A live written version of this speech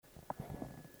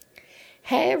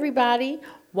Hey, everybody.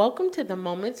 Welcome to the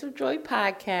Moments of Joy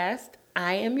podcast.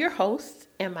 I am your host,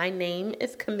 and my name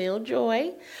is Camille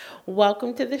Joy.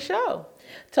 Welcome to the show.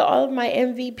 To all of my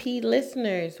MVP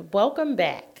listeners, welcome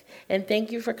back. And thank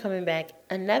you for coming back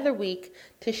another week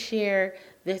to share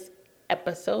this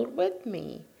episode with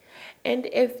me. And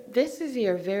if this is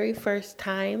your very first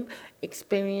time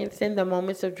experiencing the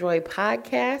Moments of Joy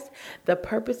podcast, the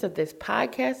purpose of this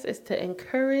podcast is to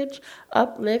encourage,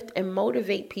 uplift, and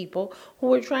motivate people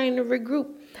who are trying to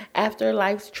regroup after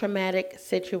life's traumatic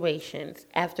situations.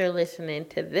 After listening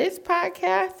to this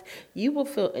podcast, you will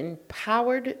feel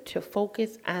empowered to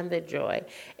focus on the joy.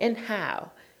 And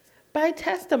how? By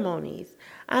testimonies.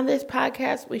 On this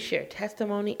podcast, we share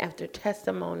testimony after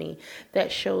testimony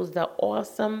that shows the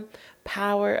awesome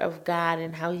power of God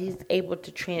and how He's able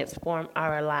to transform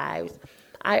our lives.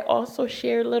 I also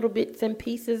share little bits and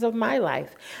pieces of my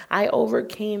life. I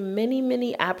overcame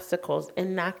many obstacles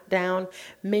and knocked down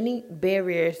many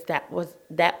barriers that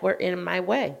were in my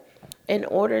way in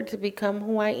order to become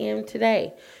who I am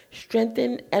today.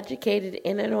 Strengthened, educated,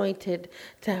 and anointed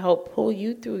to help pull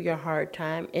you through your hard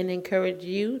time and encourage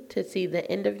you to see the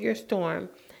end of your storm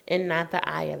and not the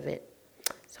eye of it.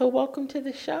 So welcome to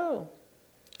the show.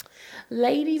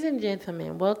 Ladies and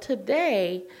gentlemen, well,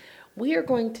 today we are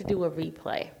going to do a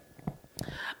replay.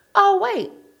 Oh,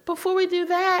 wait, before we do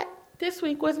that, this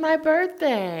week was my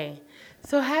birthday.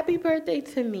 So happy birthday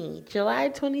to me. July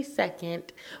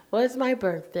 22nd was my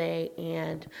birthday,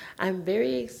 and I'm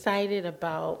very excited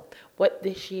about what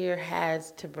this year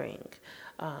has to bring.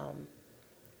 I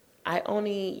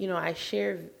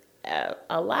share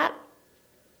a lot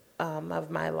of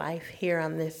my life here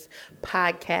on this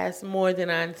podcast more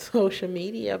than on social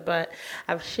media, but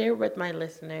I've shared with my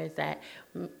listeners that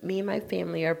me and my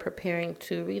family are preparing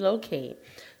to relocate.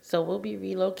 So we'll be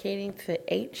relocating to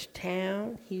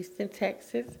H-Town, Houston,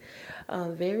 Texas,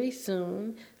 very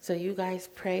soon. So you guys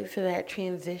pray for that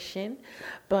transition.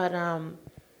 But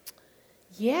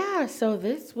so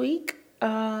this week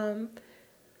I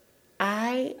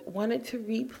wanted to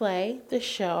replay the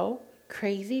show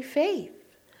Crazy Faith.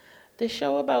 The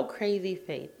show about crazy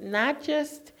faith, not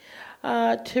just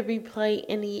to replay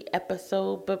any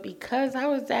episode, but because I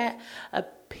was at a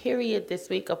period this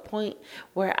week, a point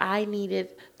where I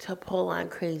needed to pull on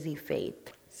crazy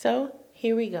faith. So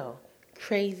here we go.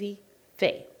 Crazy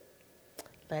faith.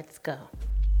 Let's go.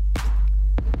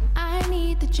 I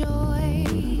need the joy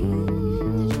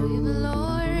of the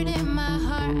Lord in my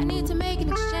heart. I need to make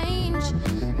an exchange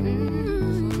for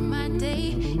my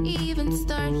day, even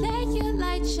start. Let your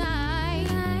light shine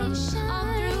all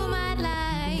through my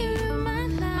life.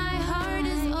 My heart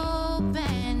is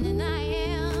open and I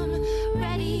am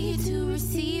ready to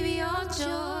receive your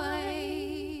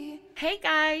joy. Hey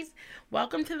guys,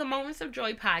 welcome to the Moments of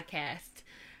Joy podcast.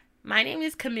 My name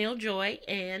is Camille Joy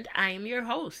and I am your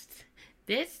host.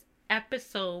 This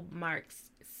episode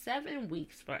marks 7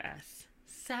 weeks for us.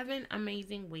 7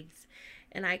 amazing weeks.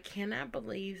 And I cannot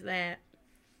believe that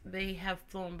they have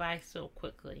flown by so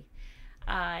quickly.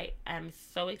 I am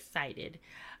so excited.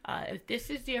 If this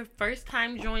is your first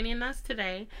time joining us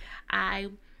today,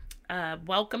 I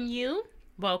welcome you.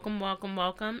 Welcome.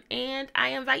 And I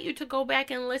invite you to go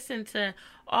back and listen to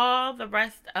all the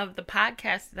rest of the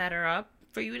podcasts that are up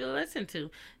for you to listen to.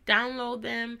 Download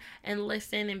them and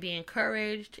listen and be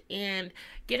encouraged and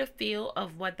get a feel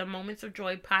of what the Moments of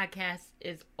Joy podcast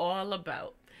is all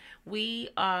about. We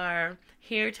are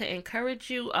here to encourage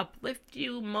you, uplift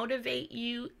you, motivate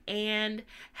you, and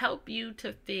help you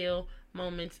to feel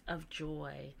moments of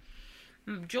joy.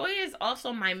 Joy is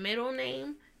also my middle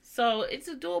name, so it's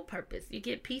a dual purpose. You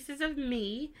get pieces of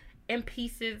me and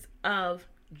pieces of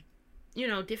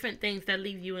different things that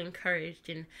leave you encouraged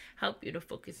and help you to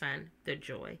focus on the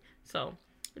joy. So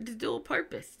it's dual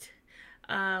purposed.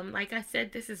 Like I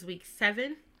said, this is week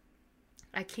 7.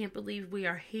 I can't believe we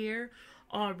are here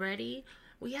already.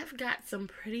 We have got some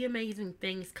pretty amazing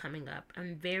things coming up.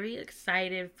 I'm very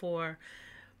excited for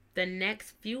the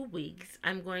next few weeks.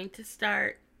 I'm going to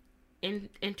start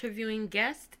interviewing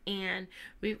guests, and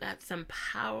we've got some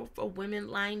powerful women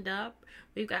lined up.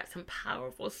 We've got some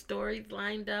powerful stories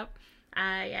lined up.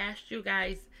 I asked you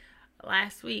guys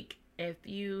last week if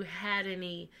you had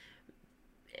any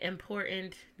if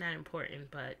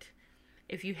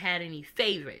you had any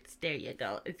favorites. There you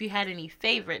go. If you had any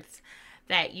favorites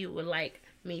that you would like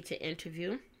me to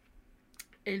interview.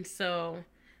 And so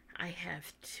I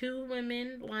have 2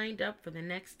 women lined up for the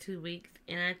next 2 weeks,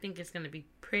 and I think it's going to be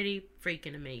pretty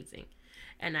freaking amazing.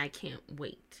 And I can't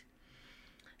wait.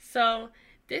 So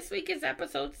this week is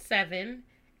episode 7,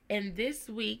 and this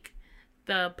week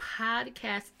the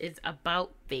podcast is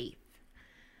about faith.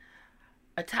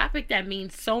 A topic that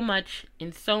means so much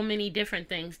in so many different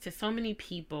things to so many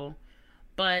people.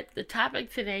 But the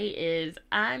topic today is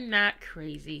I'm not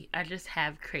crazy. I just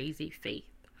have crazy faith.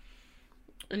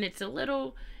 And it's a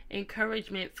little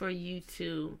encouragement for you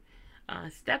to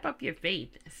step up your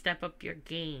faith, step up your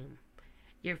game,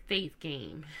 your faith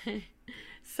game.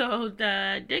 So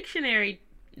the dictionary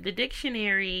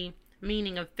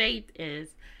meaning of faith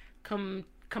is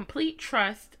complete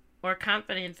trust or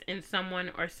confidence in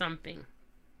someone or something.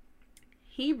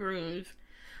 Hebrews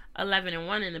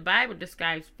 11:1 in the Bible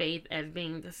describes faith as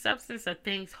being the substance of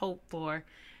things hoped for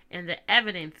and the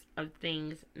evidence of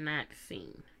things not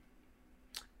seen.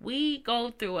 We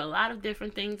go through a lot of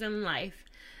different things in life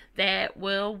that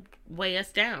will weigh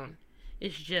us down.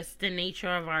 It's just the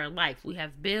nature of our life. We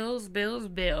have bills.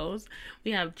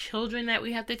 We have children that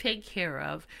we have to take care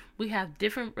of. We have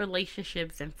different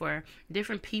relationships, and for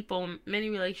different people, many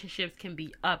relationships can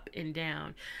be up and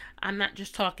down. I'm not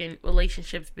just talking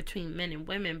relationships between men and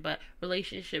women, but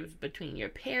relationships between your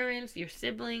parents, your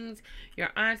siblings,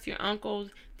 your aunts, your uncles.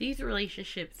 These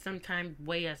relationships sometimes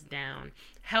weigh us down.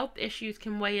 Health issues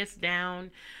can weigh us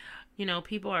down. You know,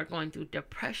 people are going through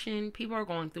depression. People are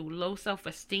going through low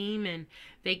self-esteem, and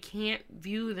they can't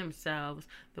view themselves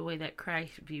the way that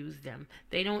Christ views them.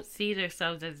 They don't see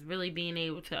themselves as really being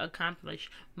able to accomplish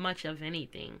much of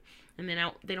anything. And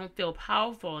they don't feel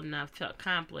powerful enough to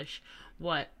accomplish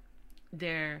what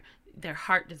their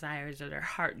heart desires or their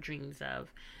heart dreams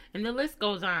of. And the list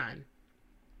goes on.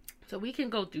 So we can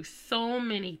go through so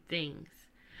many things.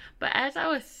 But as I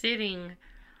was sitting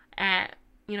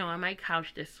on my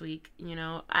couch this week,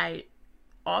 I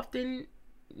often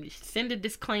send a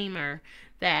disclaimer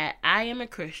that I am a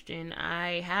Christian.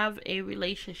 I have a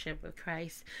relationship with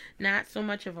Christ. Not so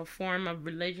much of a form of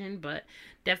religion, but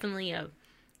definitely a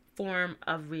form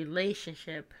of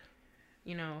relationship,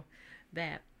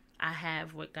 that I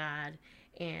have with God.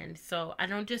 And so I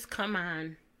don't just come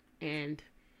on and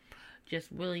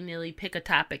just willy-nilly pick a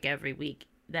topic every week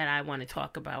that I want to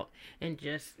talk about and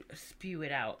just spew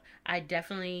it out. I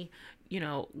definitely,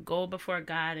 go before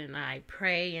God and I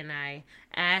pray and I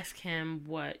ask him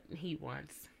what he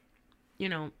wants,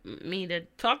 me to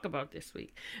talk about this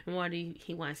week and what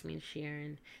he wants me to share.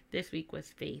 And this week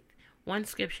was faith. One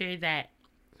scripture that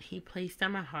he placed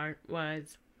on my heart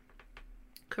was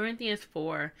Corinthians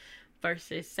 4,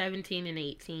 verses 17 and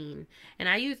 18. And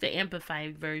I use the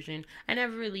Amplified version. I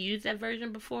never really used that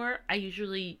version before. I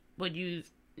usually would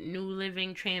use New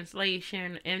Living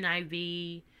Translation,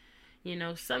 NIV,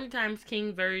 sometimes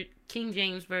King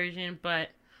James Version, but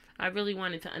I really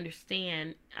wanted to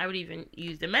understand. I would even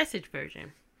use the Message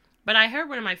version. But I heard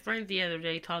one of my friends the other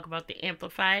day talk about the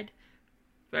Amplified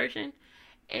version,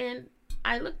 and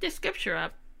I looked the scripture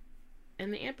up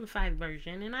in the Amplified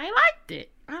version, and I liked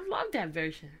it. I love that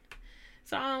version.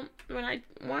 So when I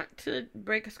want to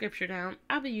break a scripture down,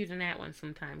 I'll be using that one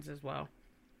sometimes as well.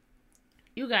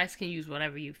 You guys can use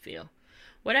whatever you feel.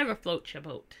 Whatever floats your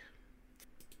boat.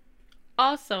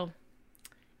 Also,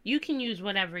 you can use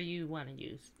whatever you want to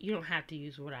use. You don't have to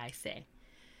use what I say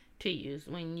to use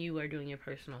when you are doing your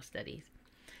personal studies.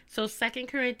 So 2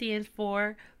 Corinthians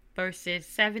 4, verses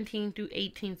 17 through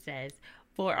 18 says,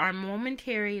 "For our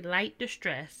momentary light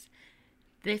distress,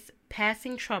 this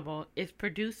passing trouble is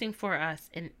producing for us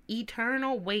an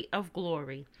eternal weight of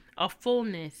glory, a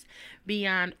fullness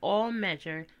beyond all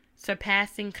measure,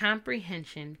 surpassing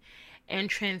comprehension, and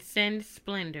transcend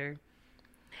splendor,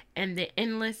 and the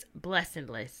endless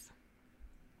blessedness.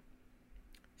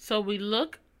 So we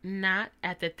look not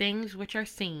at the things which are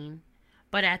seen,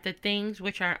 but at the things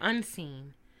which are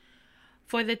unseen.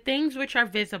 For the things which are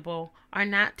visible are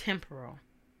not temporal,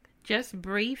 just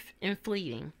brief and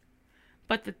fleeting,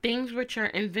 but the things which are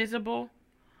invisible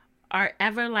are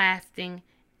everlasting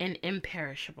and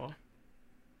imperishable."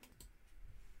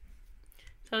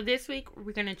 So this week,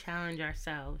 we're going to challenge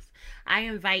ourselves. I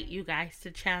invite you guys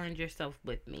to challenge yourself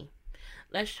with me.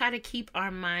 Let's try to keep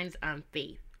our minds on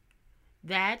faith.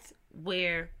 That's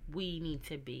where we need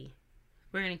to be.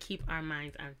 We're going to keep our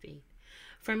minds on faith.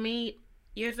 For me,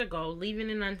 years ago, leaving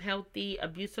an unhealthy,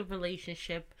 abusive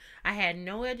relationship, I had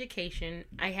no education,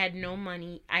 I had no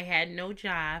money, I had no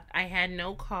job, I had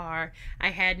no car,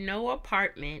 I had no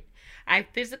apartment. I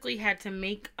physically had to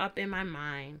make up in my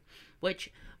mind,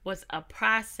 which was a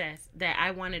process that I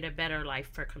wanted a better life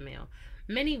for Camille.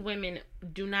 Many women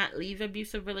do not leave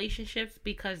abusive relationships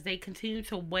because they continue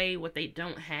to weigh what they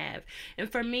don't have.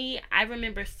 And for me, I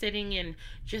remember sitting and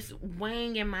just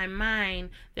weighing in my mind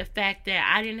the fact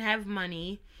that I didn't have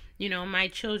money. My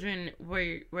children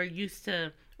were used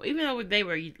to, even though they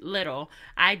were little,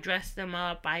 I dressed them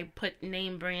up, I put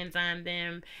name brands on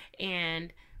them,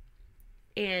 and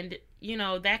And,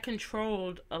 that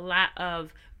controlled a lot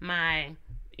of my,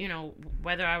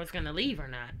 whether I was going to leave or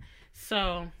not.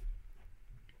 So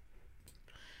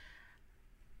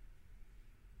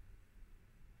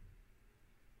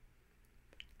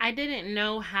I didn't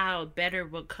know how better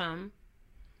would come.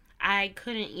 I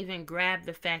couldn't even grab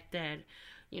the fact that,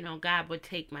 God would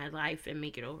take my life and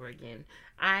make it over again.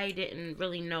 I didn't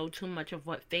really know too much of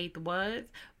what faith was,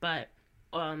 but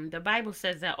the Bible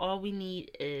says that all we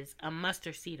need is a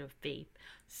mustard seed of faith.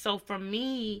 So for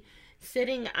me,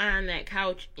 sitting on that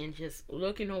couch and just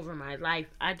looking over my life,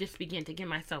 I just began to give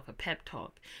myself a pep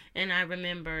talk. And I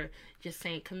remember just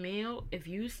saying, Camille, if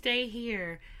you stay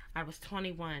here, I was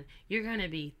 21, you're going to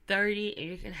be 30 and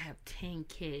you're going to have 10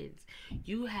 kids.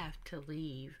 You have to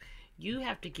leave. You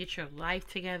have to get your life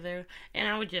together. And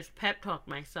I would just pep talk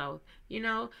myself,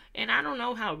 And I don't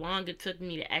know how long it took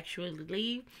me to actually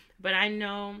leave, but I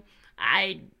know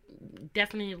I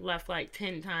definitely left like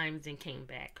 10 times and came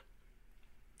back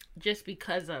just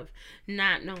because of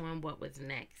not knowing what was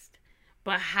next.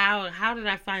 But how did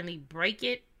I finally break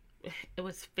it? It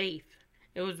was faith.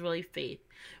 It was really faith.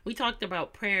 We talked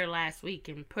about prayer last week,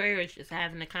 and prayer is just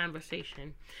having a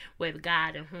conversation with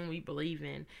God and whom we believe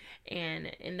in.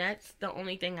 And that's the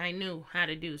only thing I knew how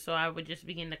to do. So I would just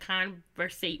begin to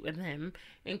conversate with him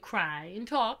and cry and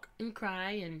talk and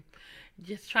cry and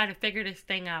just try to figure this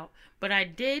thing out. But I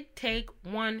did take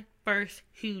one first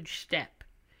huge step.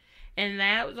 And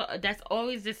that's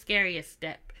always the scariest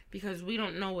step because we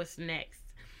don't know what's next.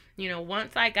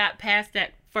 Once I got past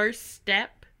that first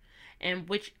step, and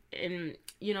which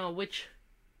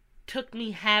took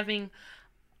me having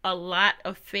a lot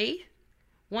of faith.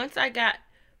 Once I got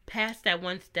past that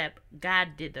one step,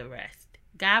 God did the rest.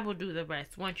 God will do the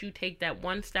rest once you take that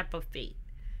one step of faith.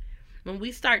 When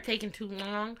we start taking too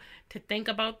long to think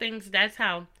about things, that's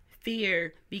how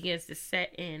fear begins to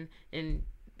set in, and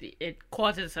it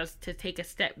causes us to take a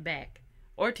step back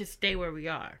or to stay where we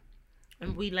are.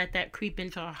 And we let that creep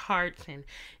into our hearts and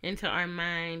into our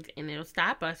minds, and it'll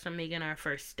stop us from making our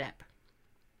first step.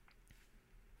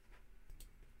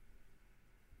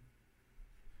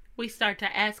 We start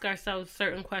to ask ourselves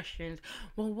certain questions.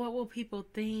 Well, what will people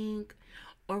think?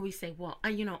 Or we say, well,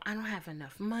 I don't have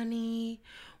enough money.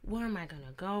 Where am I going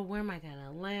to go? Where am I going to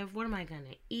live? What am I going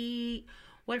to eat?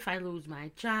 What if I lose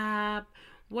my job?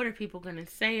 What are people going to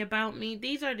say about me?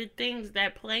 These are the things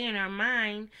that play in our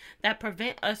mind that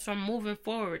prevent us from moving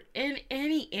forward in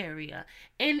any area.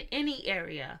 In any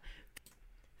area.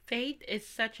 Faith is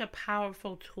such a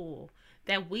powerful tool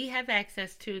that we have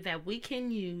access to, that we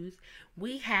can use.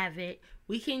 We have it.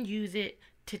 We can use it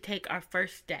to take our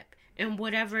first step. And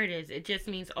whatever it is, it just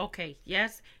means, okay,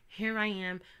 yes, here I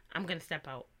am. I'm going to step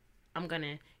out. I'm going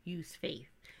to use faith.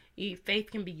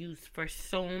 Faith can be used for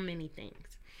so many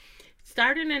things.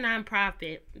 Starting a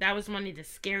nonprofit, that was one of the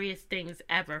scariest things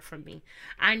ever for me.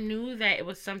 I knew that it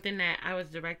was something that I was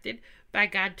directed by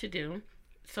God to do.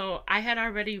 So I had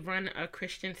already run a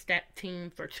Christian step team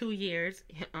for 2 years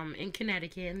in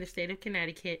Connecticut, in the state of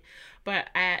Connecticut. But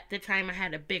at the time, I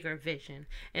had a bigger vision,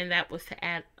 and that was to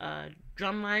add a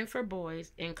drumline for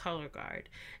boys and color guard.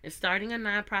 And starting a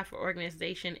nonprofit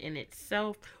organization in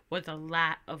itself was a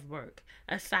lot of work.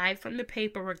 Aside from the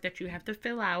paperwork that you have to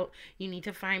fill out, you need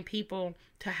to find people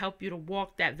to help you to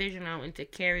walk that vision out and to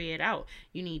carry it out.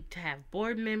 You need to have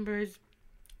board members,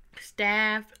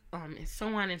 staff, and so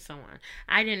on and so on.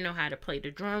 I didn't know how to play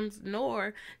the drums,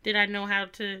 nor did I know how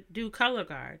to do color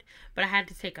guard, but I had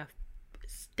to take a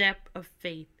step of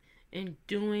faith in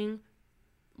doing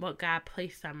what God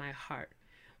placed on my heart.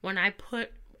 When I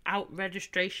put out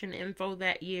registration info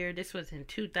that year, this was in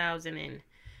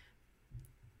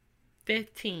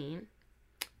 2016,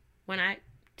 when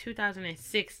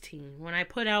I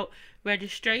put out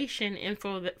registration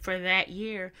info for that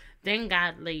year, then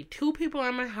God laid 2 people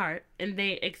on my heart and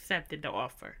they accepted the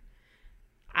offer.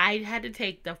 I had to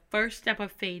take the first step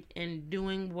of faith in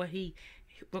doing what he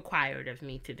required of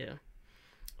me to do.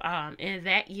 And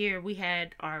that year we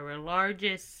had our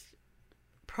largest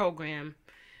program.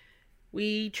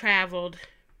 We traveled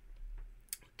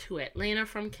to Atlanta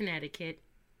from Connecticut.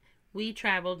 We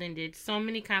traveled and did so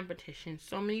many competitions,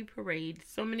 so many parades,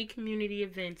 so many community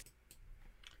events.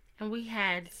 And we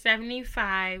had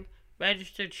 75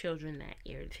 registered children that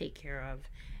year to take care of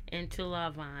and to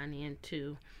love on and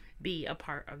to be a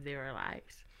part of their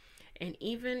lives. And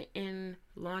even in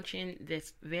launching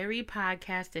this very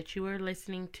podcast that you are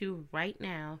listening to right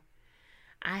now,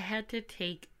 I had to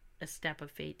take a step of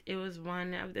faith. It was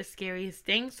one of the scariest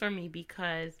things for me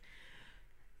because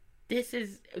this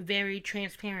is very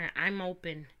transparent. I'm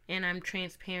open and I'm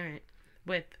transparent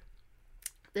with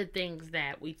the things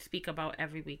that we speak about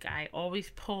every week. I always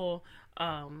pull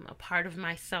a part of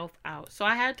myself out. So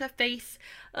I had to face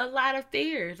a lot of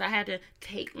fears. I had to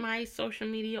take my social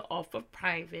media off of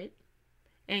private.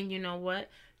 And you know what?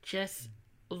 Just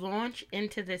launch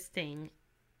into this thing.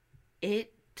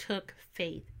 It took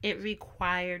faith. It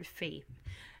required faith.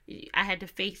 I had to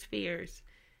face fears.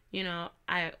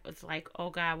 I was like, oh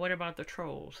God, what about the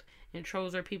trolls? And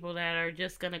trolls are people that are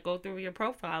just going to go through your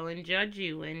profile and judge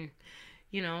you and,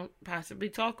 possibly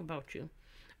talk about you.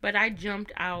 But I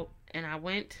jumped out and I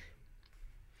went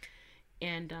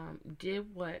and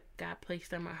did what God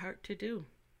placed on my heart to do.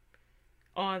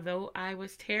 Although I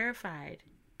was terrified,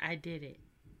 I did it.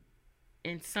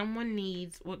 And someone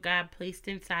needs what God placed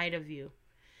inside of you.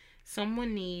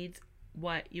 Someone needs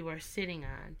what you are sitting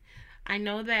on. I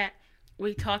know that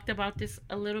we talked about this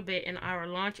a little bit in our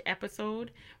launch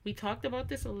episode. We talked about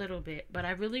this a little bit, but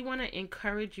I really want to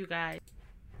encourage you guys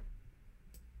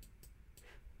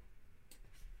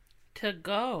to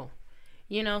go.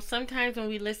 Sometimes when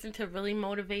we listen to really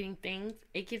motivating things,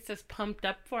 it gets us pumped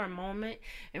up for a moment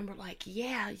and we're like,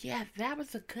 yeah, that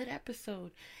was a good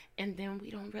episode. And then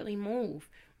we don't really move.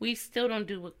 We still don't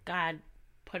do what God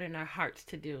put in our hearts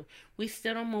to do. We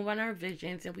still don't move on our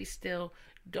visions, and we still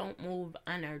don't move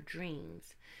on our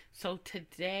dreams. So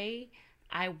today,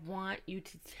 I want you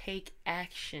to take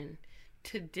action.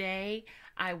 Today,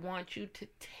 I want you to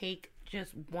take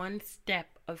just one step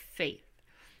of faith.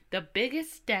 The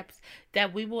biggest steps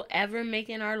that we will ever make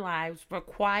in our lives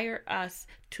require us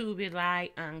to rely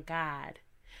on God.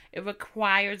 It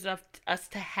requires us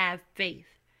to have faith.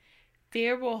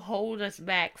 Fear will hold us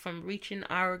back from reaching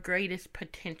our greatest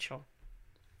potential.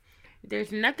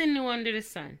 There's nothing new under the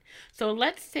sun. So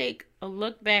let's take a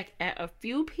look back at a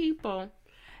few people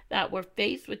that were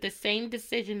faced with the same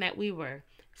decision that we were.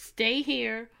 Stay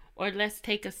here or let's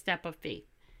take a step of faith.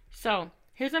 So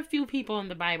here's a few people in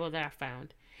the Bible that I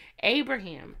found.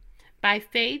 Abraham, by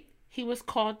faith, he was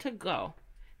called to go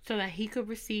so that he could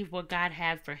receive what God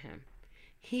had for him.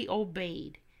 He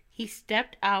obeyed. He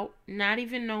stepped out, not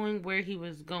even knowing where he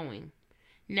was going.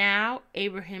 Now,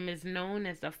 Abraham is known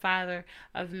as the father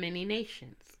of many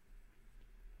nations.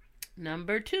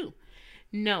 Number 2,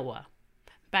 Noah.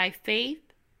 By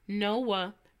faith,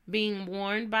 Noah, being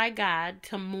warned by God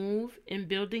to move in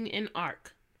building an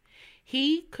ark.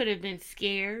 He could have been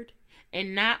scared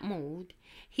and not moved.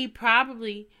 He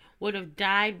probably would have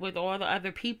died with all the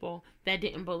other people that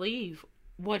didn't believe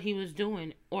what he was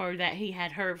doing or that he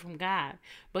had heard from God.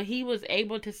 But he was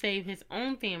able to save his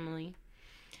own family,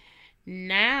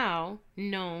 now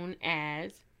known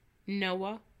as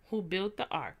Noah who built the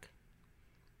ark.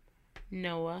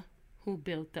 Noah who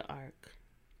built the ark.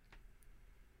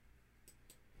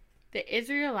 The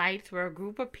Israelites were a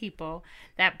group of people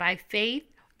that by faith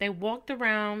they walked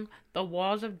around the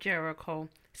walls of Jericho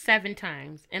 7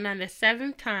 times, and on the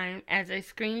 7th time, as they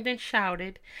screamed and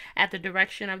shouted at the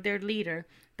direction of their leader,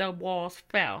 the walls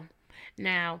fell.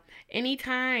 Now, any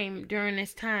time during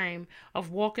this time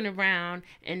of walking around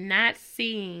and not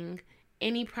seeing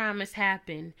any promise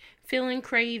happen, feeling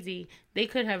crazy, they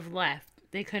could have left.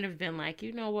 They could have been like,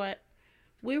 you know what?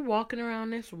 We're walking around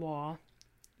this wall.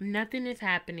 Nothing is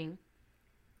happening.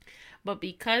 But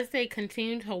because they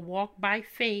continued to walk by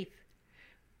faith,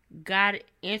 God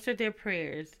answered their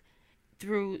prayers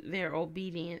through their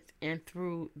obedience and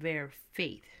through their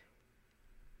faith.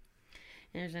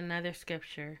 There's another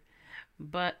scripture.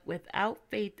 But without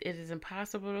faith it is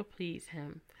impossible to please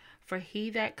him. For he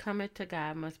that cometh to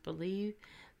God must believe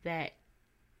that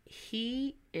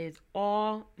he is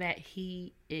all that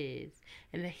he is,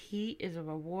 and that he is a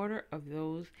rewarder of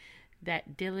those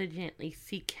that diligently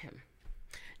seek him.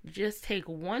 Just take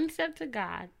one step to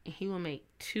God and he will make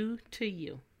 2 to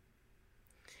you.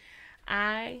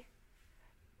 I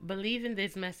believe in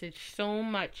this message so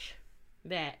much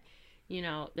that,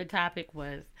 the topic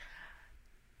was,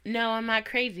 no, I'm not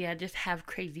crazy. I just have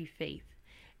crazy faith.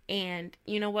 And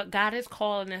you know what? God is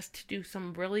calling us to do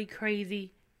some really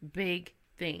crazy, big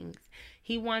things.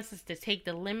 He wants us to take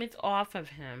the limits off of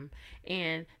him.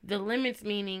 And the limits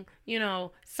meaning,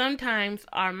 sometimes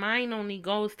our mind only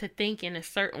goes to think in a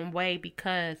certain way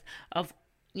because of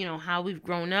how we've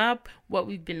grown up, what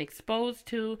we've been exposed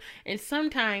to. And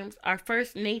sometimes our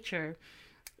first nature,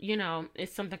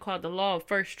 is something called the law of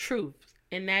first truths.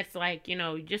 And that's like,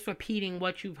 just repeating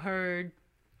what you've heard,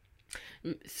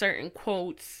 certain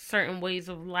quotes, certain ways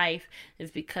of life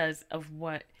is because of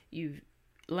what you've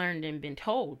learned and been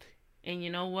told. And you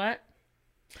know what?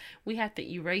 We have to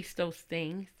erase those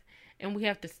things and we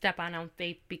have to step out on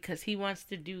faith because he wants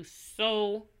to do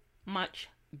so much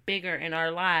bigger in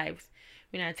our lives.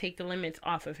 We gotta take the limits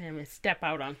off of him and step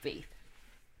out on faith.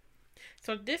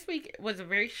 So this week was a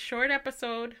very short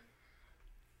episode.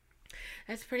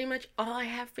 That's pretty much all I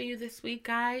have for you this week,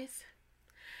 guys.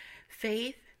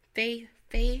 Faith, faith,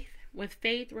 faith. With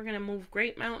faith, we're going to move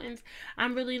great mountains.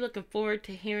 I'm really looking forward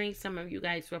to hearing some of you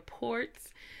guys' reports.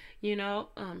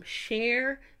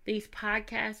 Share these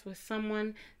podcasts with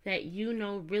someone that you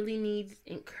know really needs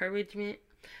encouragement.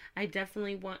 I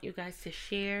definitely want you guys to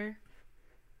share.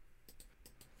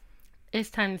 It's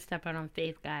time to step out on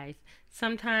faith, guys.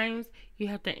 Sometimes you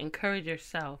have to encourage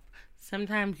yourself.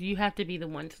 Sometimes you have to be the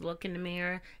one to look in the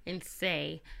mirror and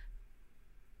say,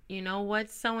 you know what,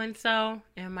 so-and-so,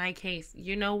 in my case,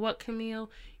 you know what,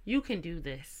 Camille, you can do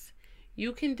this.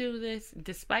 You can do this.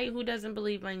 Despite who doesn't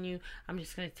believe in you, I'm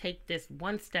just going to take this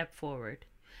one step forward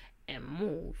and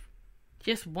move.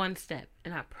 Just one step.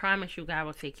 And I promise you, God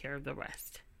will take care of the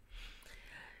rest.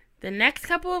 The next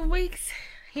couple of weeks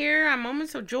here on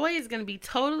Moments of Joy is going to be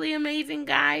totally amazing,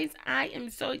 guys. I am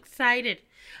so excited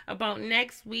about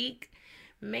next week.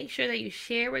 Make sure that you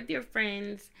share with your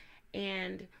friends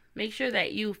and make sure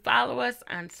that you follow us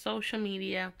on social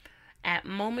media at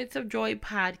Moments of Joy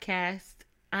Podcast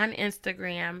on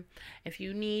Instagram. If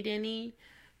you need any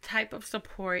type of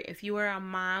support, if you are a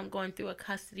mom going through a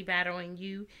custody battle and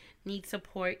you need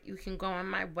support, you can go on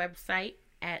my website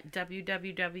at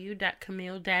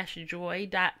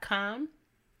www.camille-joy.com.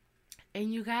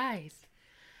 And you guys,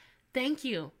 thank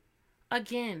you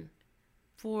again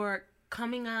for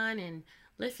coming on and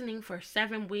listening for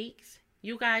 7 weeks.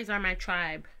 You guys are my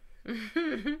tribe.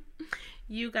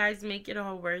 You guys make it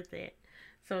all worth it.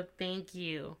 So thank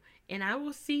you. And I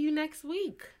will see you next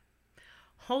week.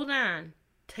 Hold on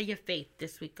to your faith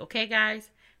this week. Okay, guys?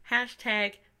 #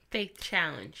 faith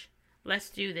challenge. Let's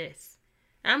do this.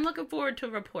 I'm looking forward to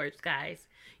reports, guys.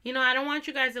 I don't want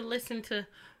you guys to listen to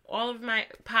all of my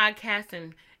podcasts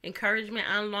and encouragement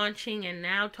on launching and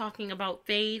now talking about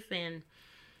faith and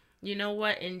you know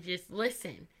what, and just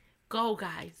listen. Go,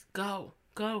 guys. Go.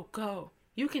 Go, go.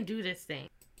 You can do this thing.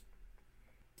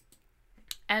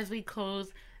 As we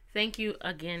close, thank you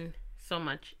again so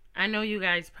much. I know you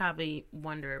guys probably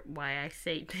wonder why I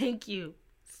say thank you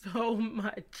so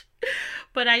much.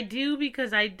 But I do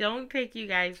because I don't take you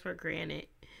guys for granted.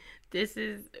 This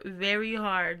is very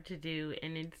hard to do,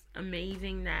 and it's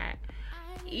amazing that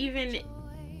even,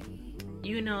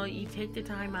 you take the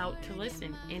time out to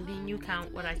listen, and then you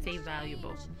count what I say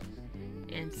valuable.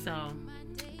 And so,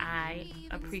 I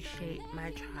appreciate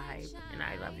my tribe, and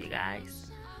I love you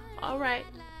guys. All right.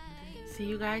 See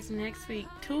you guys next week.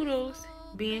 Toodles.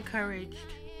 Be encouraged.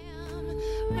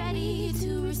 Ready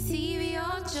to receive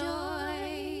your joy.